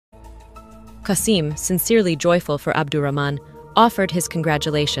Qasim, sincerely joyful for Abdurrahman, offered his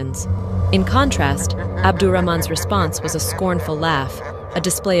congratulations. In contrast, Abdurrahman's response was a scornful laugh, a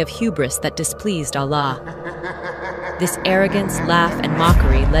display of hubris that displeased Allah. This arrogance, laugh, and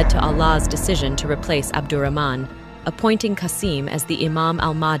mockery led to Allah's decision to replace Abdurrahman, appointing Qasim as the Imam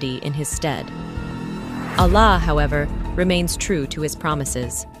al-Mahdi in his stead. Allah, however, remains true to his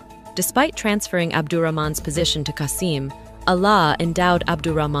promises. Despite transferring Abdurrahman's position to Qasim, Allah endowed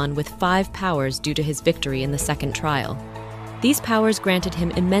Abdurrahman with 5 powers due to his victory in the second trial. These powers granted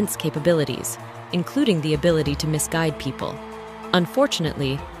him immense capabilities, including the ability to misguide people.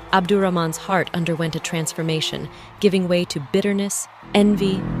 Unfortunately, Abdurrahman's heart underwent a transformation, giving way to bitterness,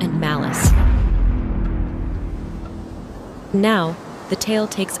 envy, and malice. Now, the tale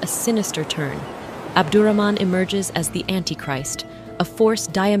takes a sinister turn. Abdurrahman emerges as the Antichrist, a force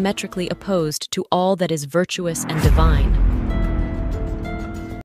diametrically opposed to all that is virtuous and divine.